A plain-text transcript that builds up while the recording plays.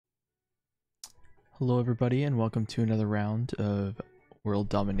Hello everybody and welcome to another round of World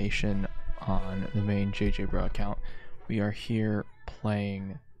Domination on the main JJbruhh account. We are here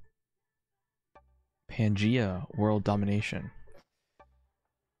playing Pangea World Domination.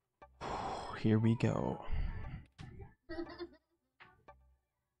 Here we go.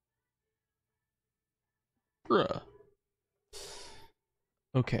 Bruh.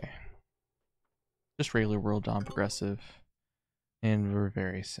 Okay. Just regular World Dom progressive. And we're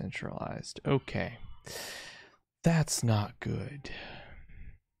very centralized. Okay. That's not good.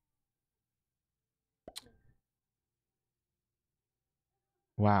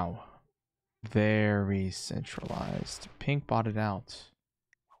 Wow. Very centralized. Pink bought it out.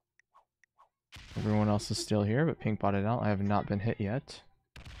 Everyone else is still here, but Pink bought it out. I have not been hit yet.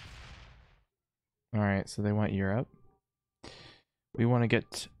 Alright, so they went Europe. We want to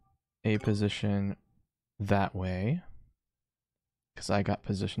get a position that way, because I got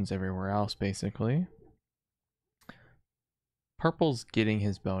positions everywhere else, basically. Purple's getting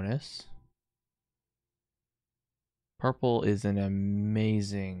his bonus. Purple is an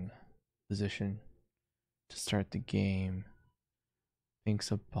amazing position to start the game. Pink's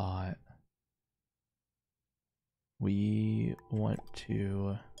a bot. We want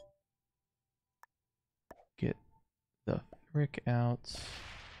to get the frick out.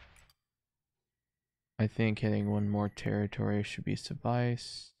 I think hitting one more territory should be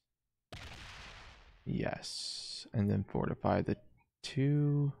suffice. Yes. And then fortify the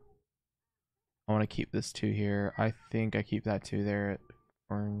 2. I want to keep this 2 here. I think I keep that 2 there.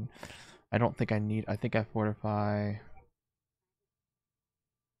 I don't think I need... I think I fortify...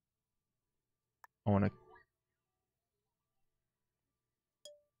 I want to...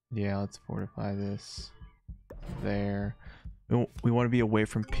 Yeah, let's fortify this there. We want to be away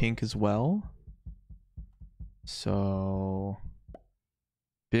from Pink as well. So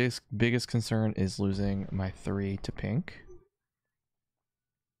biggest concern is losing my 3 to Pink.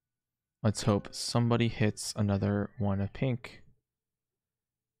 Let's hope somebody hits another one of Pink.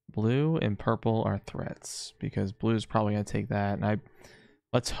 Blue and purple are threats because blue is probably going to take that, and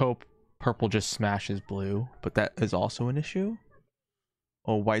let's hope purple just smashes blue, but that is also an issue.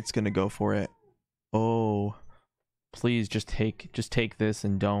 Oh, white's going to go for it. Oh, please just take this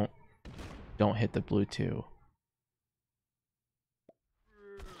and don't hit the blue too.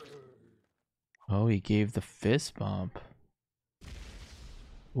 Oh, he gave the fist bump.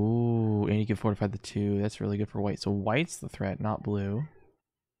 Ooh, and he can fortify the 2. That's really good for white. So white's the threat, not blue.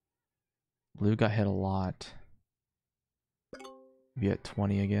 Blue got hit a lot. Be at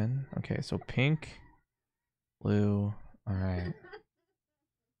 20 again. Okay, so pink, blue. Alright.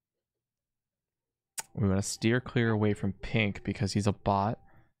 We want to steer clear away from pink because he's a bot.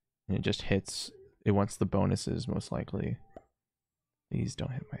 And it just hits. It wants the bonuses, most likely. Please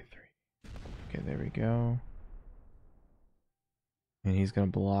don't hit my 3. Okay, there we go. And he's gonna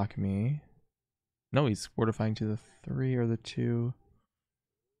block me. No, he's fortifying to the 3 or the 2.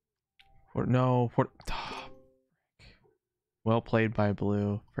 Or no, oh, well played by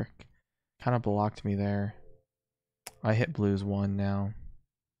blue. Frick. Kind of blocked me there. I hit blue's 1 now.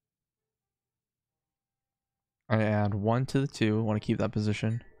 I add 1 to the 2. I want to keep that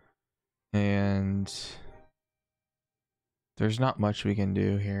position. And there's not much we can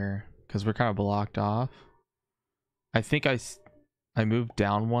do here because we're kind of blocked off. I think I moved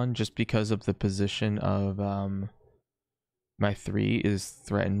down 1 just because of the position of my 3 is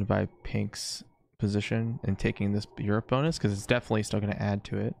threatened by Pink's position and taking this Europe bonus, because it's definitely still going to add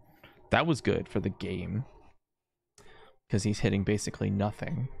to it. That was good for the game because he's hitting basically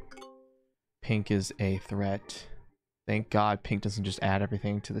nothing. Pink is a threat. Thank God Pink doesn't just add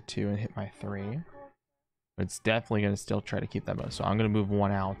everything to the 2 and hit my 3. But it's definitely going to still try to keep that bonus. So I'm going to move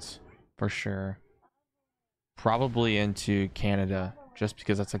 1 out for sure. Probably into Canada, just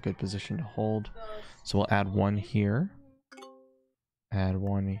because that's a good position to hold. So we'll add 1 here. Add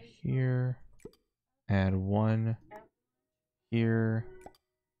 1 here. Add 1 here.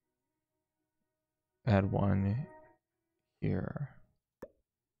 Add 1 here.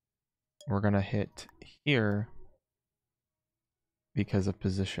 We're going to hit here because of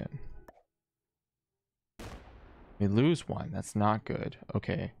position. We lose 1. That's not good.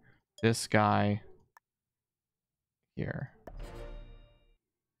 Okay. This guy here.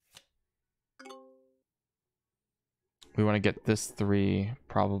 We want to get this 3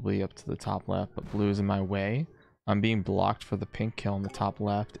 probably up to the top left, but blue is in my way. I'm being blocked for the pink kill on the top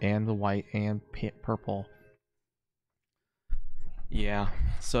left and the white and purple. Yeah,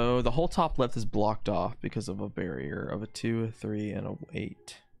 so the whole top left is blocked off because of a barrier of a 2, a 3, and a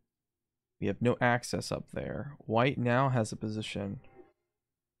 8. We have no access up there. White now has a position.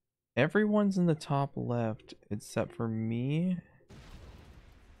 Everyone's in the top left except for me.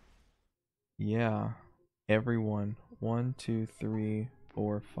 Yeah, everyone. 1, 2, 3,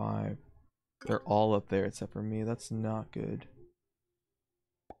 4, 5. They're all up there except for me. That's not good.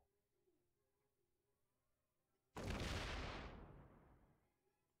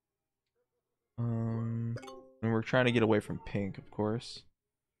 And we're trying to get away from pink, of course.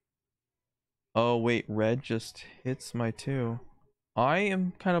 Oh wait, red just hits my 2. I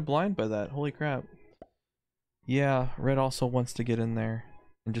am kind of blind by that. Holy crap. Yeah, red also wants to get in there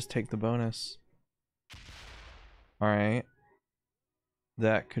and just take the bonus. Alright.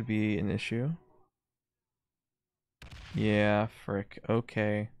 That could be an issue. Yeah, frick.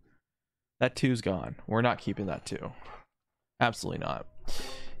 Okay. That 2's gone. We're not keeping that 2. Absolutely not.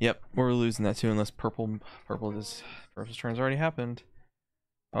 Yep, we're losing that 2 unless purple's turn's already happened.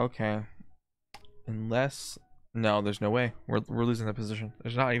 Okay. Unless... No, there's no way. We're losing that position.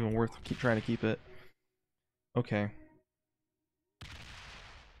 It's not even worth trying to keep it. Okay.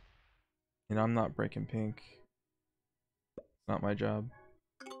 And I'm not breaking pink. It's not my job.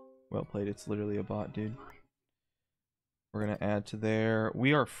 Well played. It's literally a bot, dude. We're gonna add to there.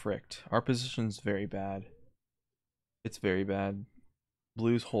 We are fricked. Our position's very bad. It's very bad.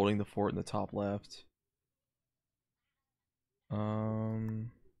 Blue's holding the fort in the top left.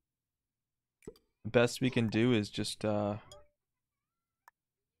 The best we can do is just I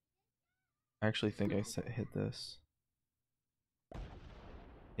actually think I hit this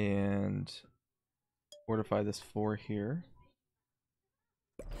and fortify this 4 here.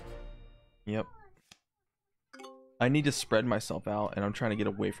 Yep. I need to spread myself out, and I'm trying to get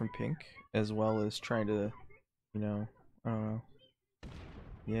away from pink as well as trying to, you know, I don't know.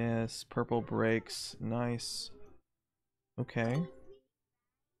 Yes, purple breaks. Nice. Okay.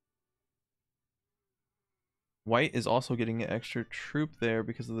 White is also getting an extra troop there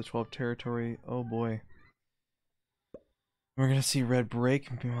because of the 12 territory. Oh boy. We're gonna see red break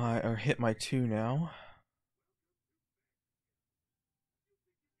or hit my 2 now.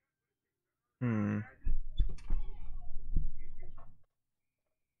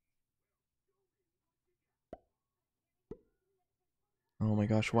 Oh my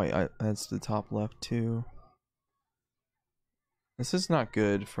gosh, white adds to the top left too. This is not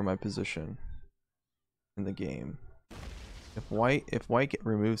good for my position in the game. If white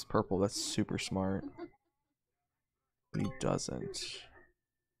removes purple, that's super smart. But he doesn't.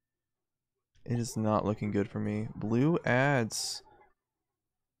 It is not looking good for me. Blue adds.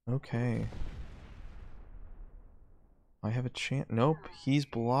 Okay. I have a chance. Nope, he's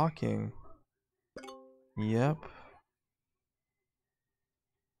blocking. Yep.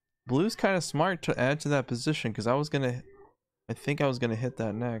 Blue's kind of smart to add to that position because I think I was gonna hit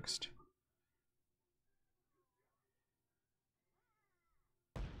that next.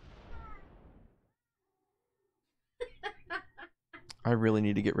 I really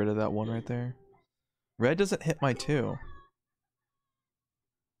need to get rid of that 1 right there. Red doesn't hit my 2.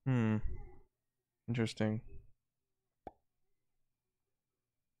 Interesting.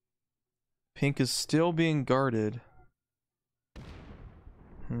 Pink is still being guarded.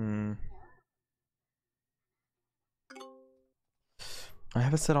 I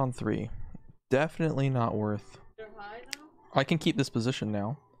have it set on 3. Definitely not worth. I can keep this position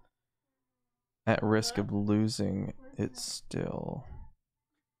now. At risk of losing it still.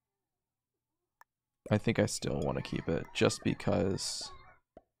 I think I still want to keep it just because.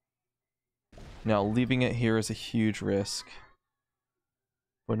 Now leaving it here is a huge risk.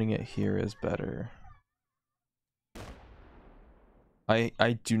 Putting it here is better.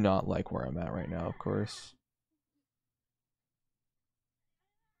 I do not like where I'm at right now, of course.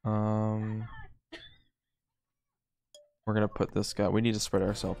 We're gonna put this guy. We need to spread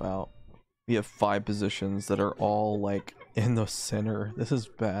ourselves out. We have 5 positions that are all like in the center. This is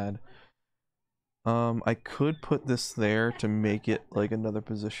bad. I could put this there to make it like another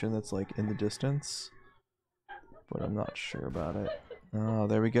position that's like in the distance, but I'm not sure about it. Oh,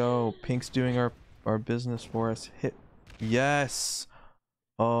 there we go. Pink's doing our business for us. Hit. Yes.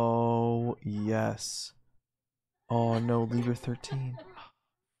 Oh, yes. Oh no, lever 13.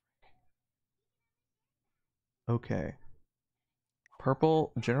 Okay.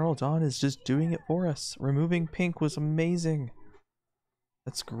 Purple General Dawn is just doing it for us. Removing pink was amazing.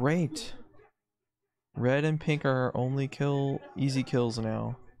 That's great. Red and pink are our only easy kills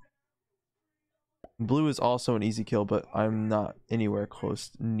now. Blue is also an easy kill, but I'm not anywhere close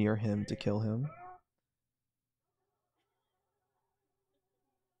near him to kill him.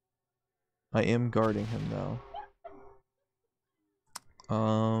 I am guarding him though.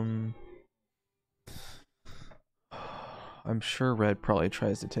 I'm sure red probably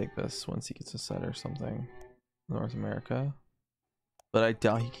tries to take this once he gets a set or something. North America. But I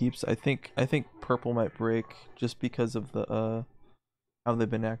doubt he keeps. I think purple might break just because of the how they've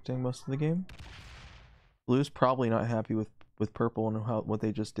been acting most of the game. Blue's probably not happy with purple and what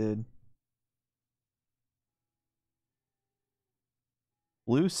they just did.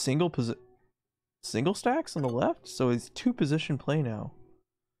 Blue single stacks on the left, so he's 2-position play now.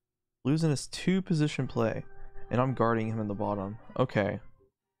 Blue's in his 2-position play, and I'm guarding him in the bottom. Okay.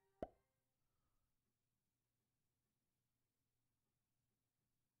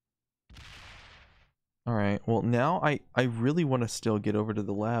 Alright, well now I really want to still get over to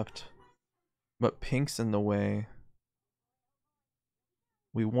the left, but pink's in the way.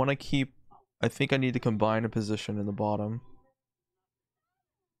 We want to keep... I think I need to combine a position in the bottom.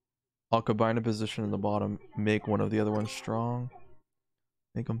 I'll combine a position in the bottom, make one of the other ones strong.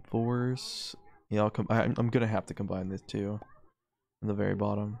 Make them 4s. Yeah, I'm gonna have to combine these two in the very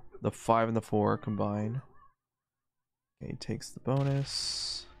bottom. The 5 and the 4 combine. Okay, he takes the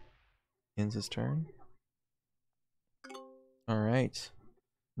bonus. Ends his turn. Alright.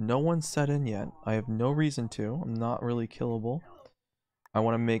 No one's set in yet. I have no reason to. I'm not really killable. I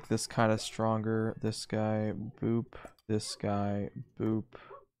want to make this kind of stronger. This guy, boop. This guy, boop.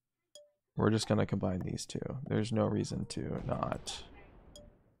 We're just going to combine these two. There's no reason to not.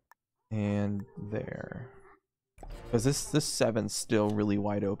 And there. Because this 7's still really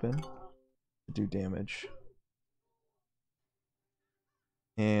wide open to do damage.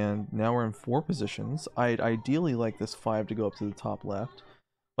 And now we're in 4 positions. I'd ideally like this 5 to go up to the top left.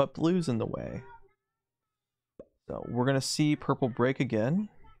 But blue's in the way. So we're going to see purple break again.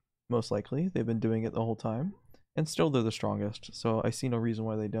 Most likely. They've been doing it the whole time. And still they're the strongest. So I see no reason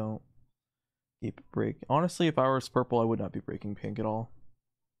why they don't keep break. Honestly, if I was purple, I would not be breaking pink at all.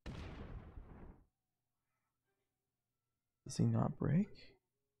 Does he not break?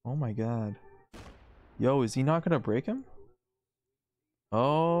 Oh my god. Yo, is he not going to break him?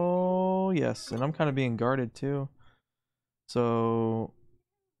 Oh, yes. And I'm kind of being guarded too. So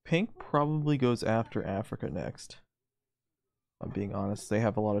pink probably goes after Africa next. I'm being honest. They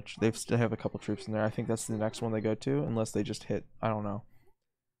have a lot of they still have a couple troops in there. I think that's the next one they go to, unless they just hit, I don't know.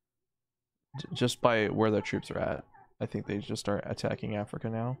 Just by where their troops are at, I think they just start attacking Africa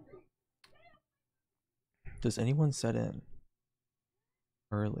now. Does anyone set in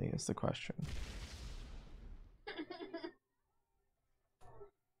early is the question.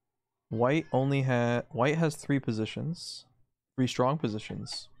 White has 3 positions, 3 strong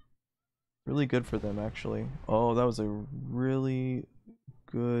positions. Really good for them, actually. Oh, that was a really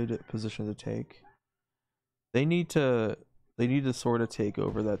good position to take. They need to sort of take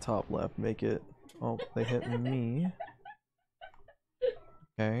over that top left, make it... Oh, they hit me.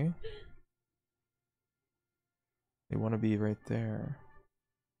 Okay. They want to be right there.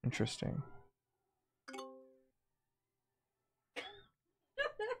 Interesting.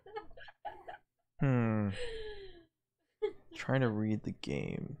 Trying to read the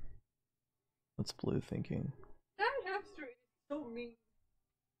game. What's blue thinking? That hamster is so mean.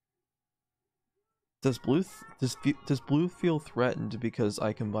 Does blue feel threatened because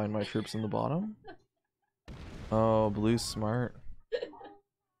I combine my troops in the bottom? Oh, blue's smart.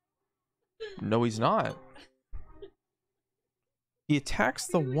 No, he's not. He attacks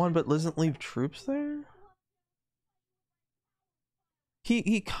the 1 but doesn't leave troops there?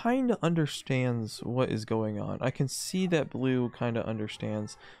 He kind of understands what is going on. I can see that blue kind of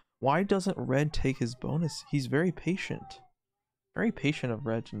understands. Why doesn't red take his bonus? He's very patient. Very patient of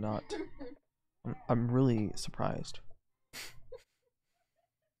red to not. I'm really surprised.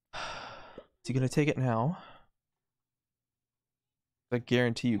 Is he gonna take it now? I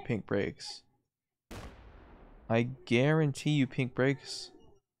guarantee you pink breaks. I guarantee you pink breaks.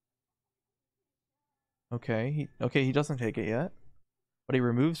 Okay, he doesn't take it yet. But he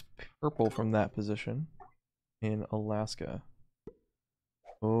removes purple from that position in Alaska.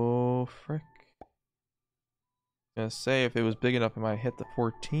 Oh, frick. I was gonna say, if it was big enough, it might hit the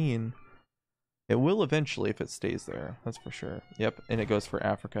 14. It will eventually if it stays there. That's for sure. Yep, and it goes for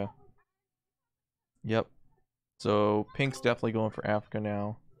Africa. Yep. So pink's definitely going for Africa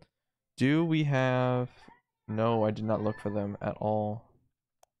now. Do we have... No, I did not look for them at all.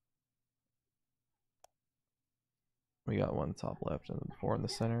 We got 1 top left and 4 in the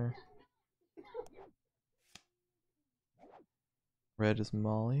center. Red is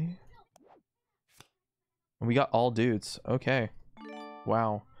Mali. And we got all dudes. Okay.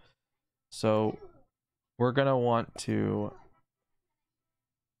 Wow. So we're gonna want to...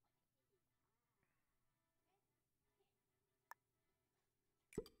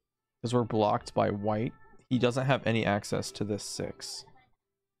 Because we're blocked by white, he doesn't have any access to this 6.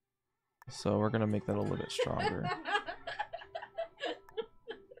 So we're gonna make that a little bit stronger.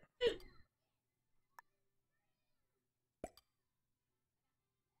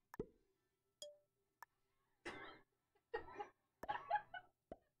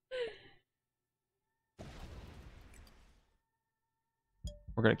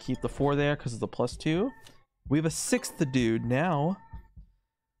 We're gonna keep the 4 there because of the +2. We have a 6th dude now.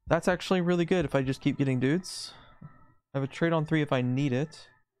 That's actually really good if I just keep getting dudes. I have a trade on 3 if I need it.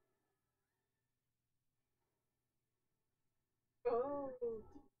 Oh.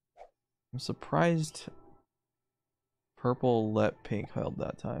 I'm surprised purple let pink held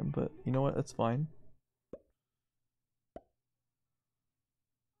that time, but you know what? That's fine.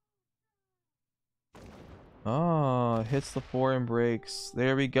 Oh, hits the 4 and breaks.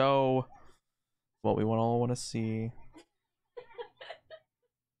 There we go. What we all want to see.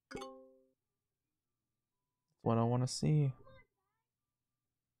 What I want to see.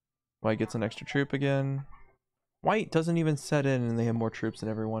 White gets an extra troop again. White doesn't even set in and they have more troops than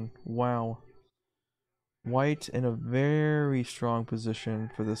everyone. Wow. White in a very strong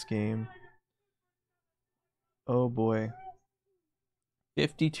position for this game. Oh boy.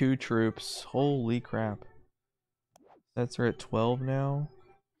 52 troops. Holy crap. Sets are at 12 now.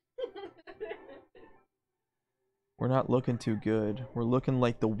 We're not looking too good. We're looking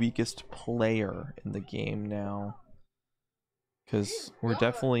like the weakest player in the game now. Because we're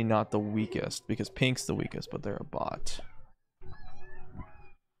definitely not the weakest. Because Pink's the weakest, but they're a bot.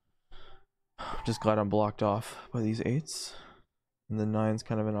 Just glad I'm blocked off by these 8s. And the 9's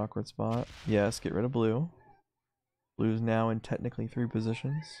kind of an awkward spot. Yes, get rid of blue. Blue's now in technically 3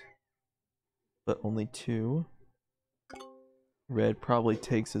 positions. But only 2. Red probably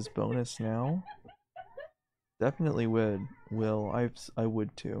takes his bonus now. Definitely will. I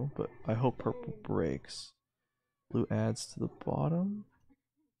would too, but I hope purple breaks. Blue adds to the bottom.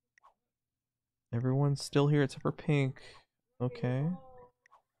 Everyone's still here except for pink. Okay.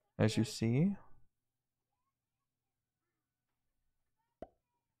 As you see.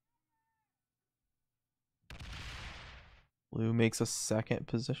 Blue makes a 2nd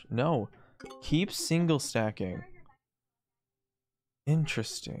position. No. Keep single stacking.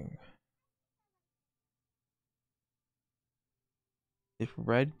 Interesting. If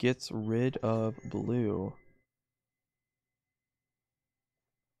red gets rid of blue,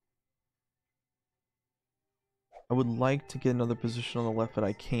 I would like to get another position on the left, but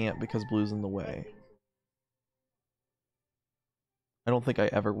I can't because blue's in the way. I don't think I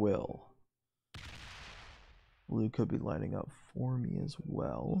ever will. Blue could be lining up for me as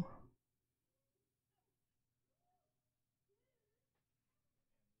well.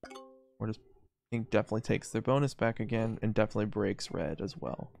 Or just pink definitely takes their bonus back again and definitely breaks red as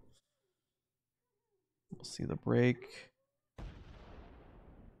well. We'll see the break.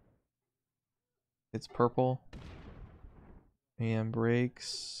 It's purple. And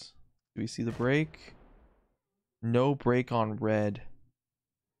breaks. Do we see the break? No break on red.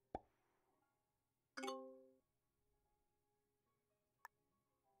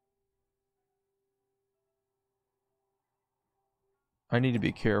 I need to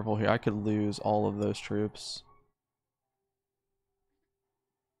be careful here. I could lose all of those troops.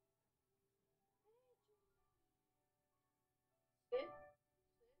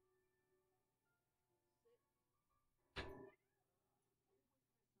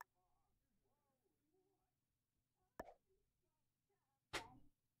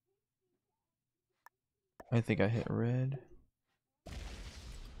 I think I hit red.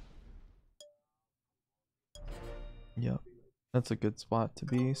 Yep. That's a good spot to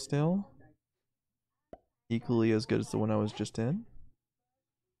be still. Equally as good as the one I was just in.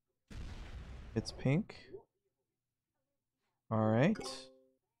 It's pink. Alright.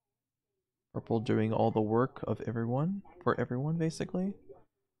 Purple doing all the work of everyone. For everyone, basically.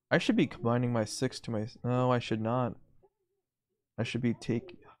 I should be combining my 6 to my... No, I should not. I should be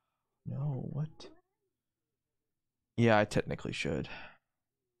taking... No, what? Yeah, I technically should.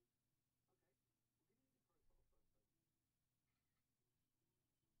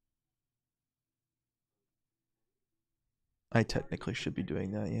 I technically should be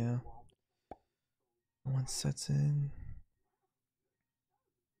doing that, yeah. One sets in.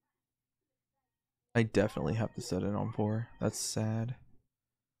 I definitely have to set it on 4. That's sad.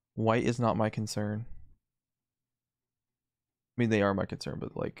 White is not my concern. I mean, they are my concern,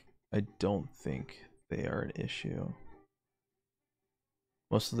 but like, I don't think they are an issue.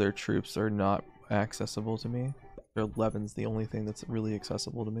 Most of their troops are not accessible to me. Their 11's the only thing that's really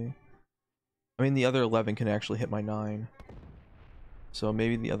accessible to me. I mean, the other 11 can actually hit my 9. So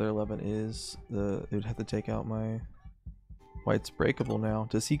maybe the other 11 is the... It would have to take out my... White's breakable now.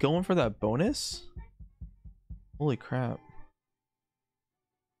 Does he go in for that bonus? Holy crap.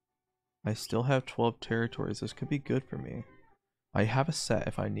 I still have 12 territories. This could be good for me. I have a set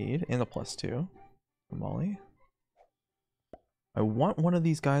if I need, and a +2 for Molly. I want one of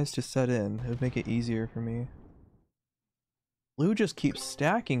these guys to set in. It would make it easier for me. Blue just keeps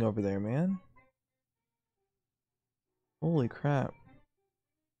stacking over there, man. Holy crap.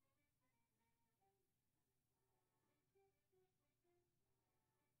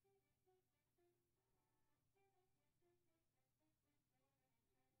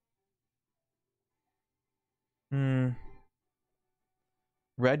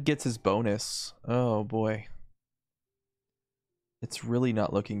 Red gets his bonus. Oh boy. It's really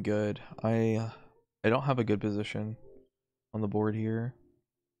not looking good. I don't have a good position on the board here.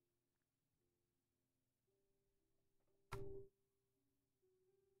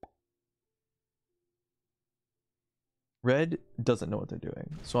 Red doesn't know what they're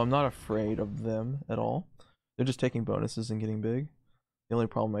doing, so I'm not afraid of them at all. They're just taking bonuses and getting big. The only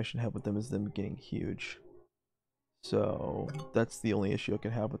problem I should have with them is them getting huge. So that's the only issue I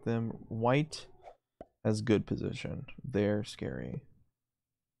can have with them. White has good position. They're scary.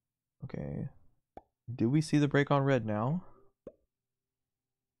 Okay. Do we see the break on red now?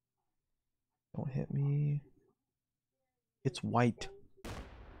 Don't hit me. It's white.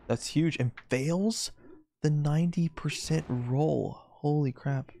 That's huge and fails the 90% roll. Holy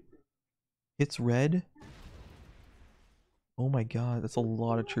crap. It's red. Oh my god, that's a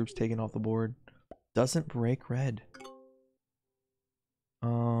lot of troops taken off the board. Doesn't break red.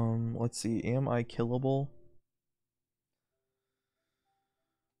 Let's see. Am I killable?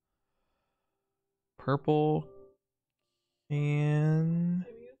 Purple can...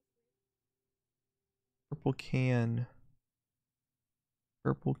 Purple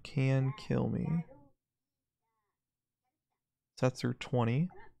can kill me. Sets are 20.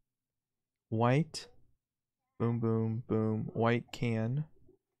 White. Boom, boom, boom. White can.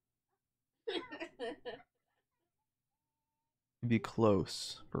 Be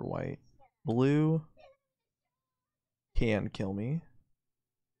close for white. Blue can kill me.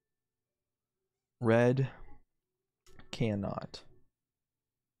 Red cannot.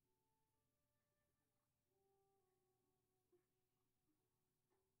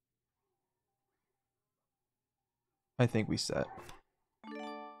 I think we set.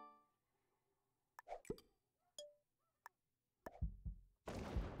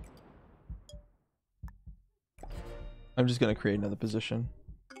 I'm just gonna create another position.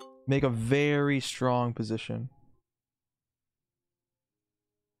 Make a very strong position.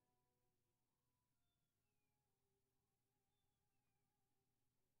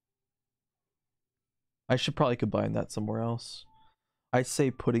 I should probably combine that somewhere else. I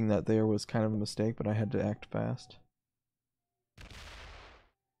say putting that there was kind of a mistake, but I had to act fast.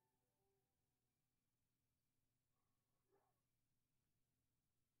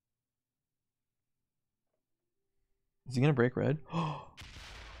 Is he gonna break red?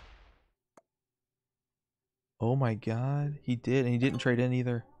 Oh my god, he did, and he didn't trade in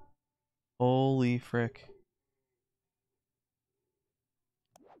either. Holy frick.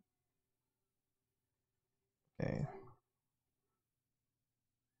 Okay.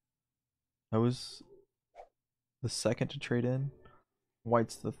 I was the second to trade in.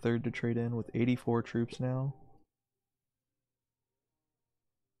 White's the third to trade in with 84 troops now.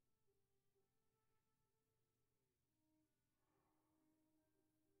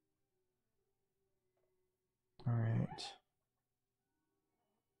 All right.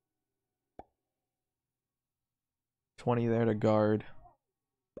 20 there to guard.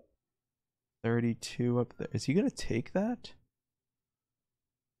 32 up there. Is he gonna take that?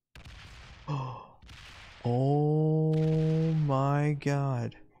 Oh my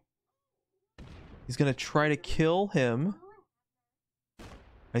god. He's gonna try to kill him.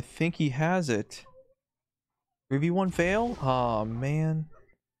 I think he has it. 3v1 fail? Aw, man.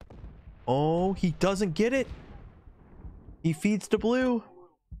 Oh, he doesn't get it. He feeds to blue.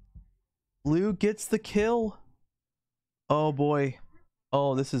 Blue gets the kill. Oh boy.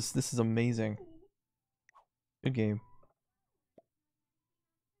 Oh, this is amazing. Good game.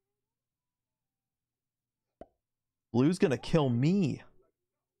 Blue's gonna kill me.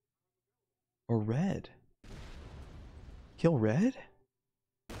 Or red. Kill red?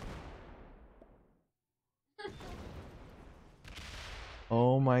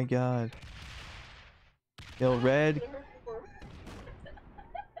 Oh my god. Kill red.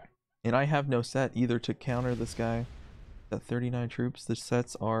 And I have no set either to counter this guy. At 39 troops, the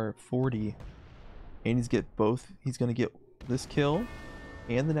sets are 40. And he's gonna get this kill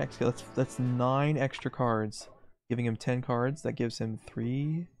and the next kill. That's 9 extra cards. Giving him 10 cards. That gives him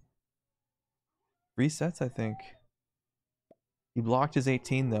 3 sets, I think. He blocked his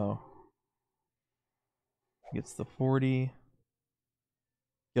 18 though. Gets the 40.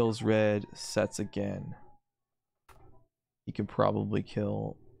 Kills red. Sets again. He can probably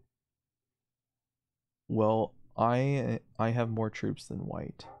kill. Well, I have more troops than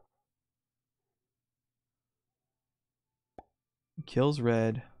white. Kills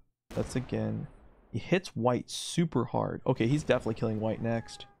red. That's again. He hits white super hard. Okay, he's definitely killing white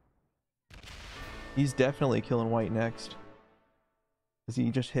next. He's definitely killing white next. Because he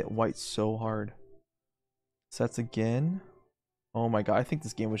just hit white so hard. Sets again. Oh my god, I think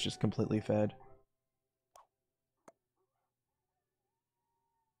this game was just completely fed.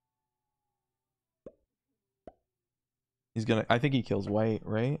 He's gonna, I think he kills white,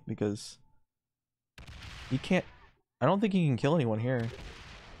 right? Because he can't, I don't think he can kill anyone here.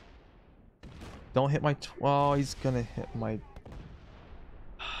 Don't hit my, oh, he's gonna hit my,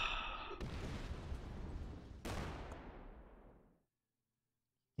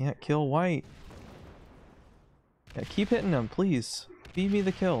 can't kill white. Yeah, keep hitting him, please. Feed me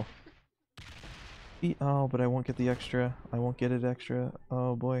the kill. Oh, but I won't get the extra. I won't get it extra.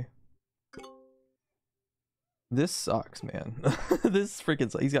 Oh boy. This sucks, man. This freaking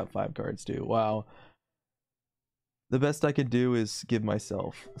sucks. He's got 5 cards too. Wow. The best I could do is give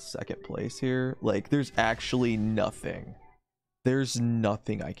myself second place here. Like, there's actually nothing. There's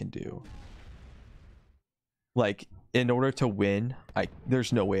nothing I can do. Like, in order to win,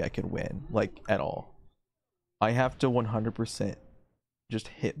 there's no way I can win. Like, at all. I have to 100% just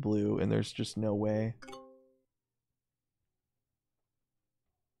hit blue, and there's just no way.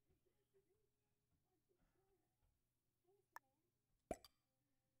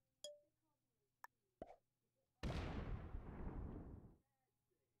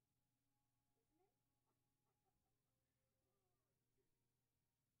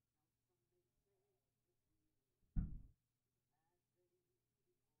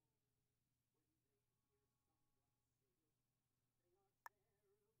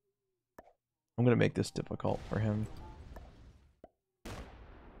 I'm gonna make this difficult for him.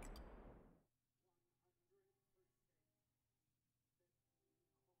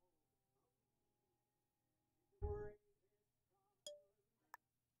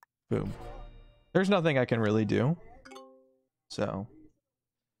 Boom. There's nothing I can really do. So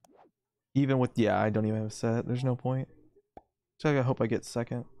even with, yeah, I don't even have a set. There's no point. So I hope I get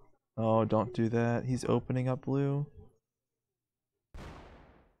second. Oh, don't do that. He's opening up blue.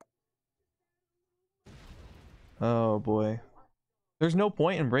 Oh boy. There's no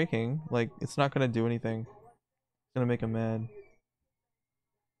point in breaking. Like, it's not gonna do anything. It's gonna make him mad.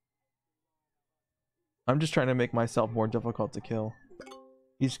 I'm just trying to make myself more difficult to kill.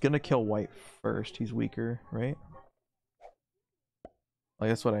 He's gonna kill white first. He's weaker, right? Like,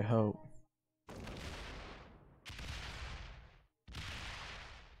 that's what I hope.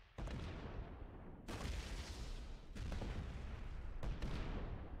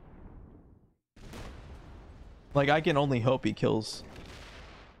 Like, I can only hope he kills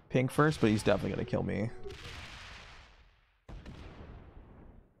pink first, but he's definitely gonna kill me.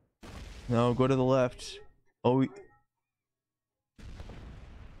 No, go to the left. Oh,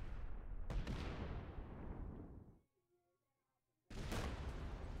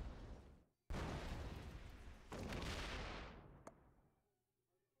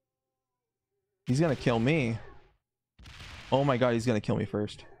 he's gonna kill me. Oh my god, he's gonna kill me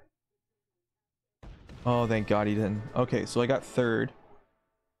first. Oh, thank god he didn't. Okay, so I got third.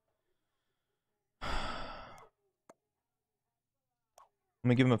 I'm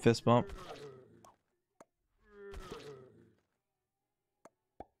gonna give him a fist bump.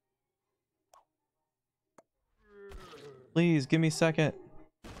 Please, give me second.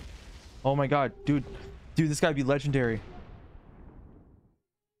 Oh my god, dude. Dude, this gotta be legendary.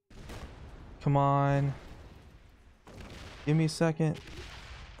 Come on. Give me a second.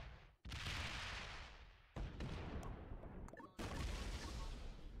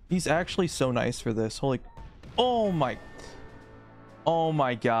 He's actually so nice for this. Holy... Oh my... Oh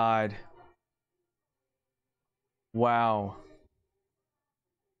my god. Wow.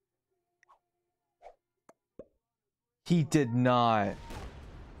 He did not.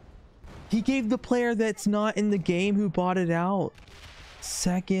 He gave the player that's not in the game who bought it out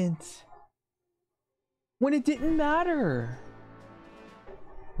second. When it didn't matter.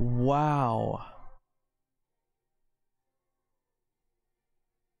 Wow.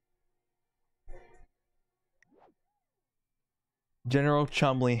 General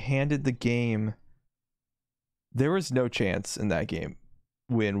Chumley handed the game There was no chance in that game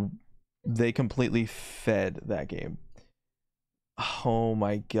when they completely fed that game. Oh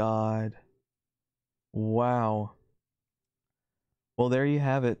my god. Wow. Well, there you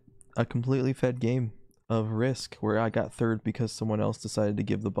have it. A completely fed game of Risk where I got third because someone else decided to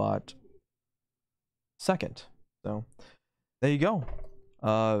give the bot second. So, there you go.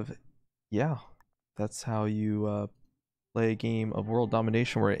 Yeah. That's how you play a game of world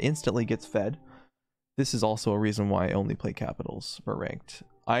domination where it instantly gets fed. This is also a reason why I only play capitals for ranked.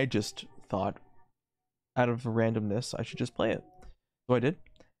 I just thought out of randomness I should just play it. So I did.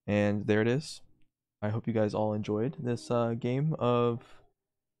 And there it is. I hope you guys all enjoyed this game of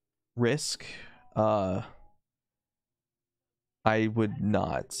Risk. I would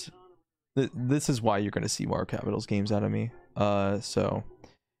not. This is why you're going to see more capitals games out of me. So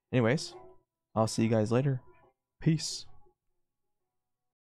anyways, I'll see you guys later. Peace.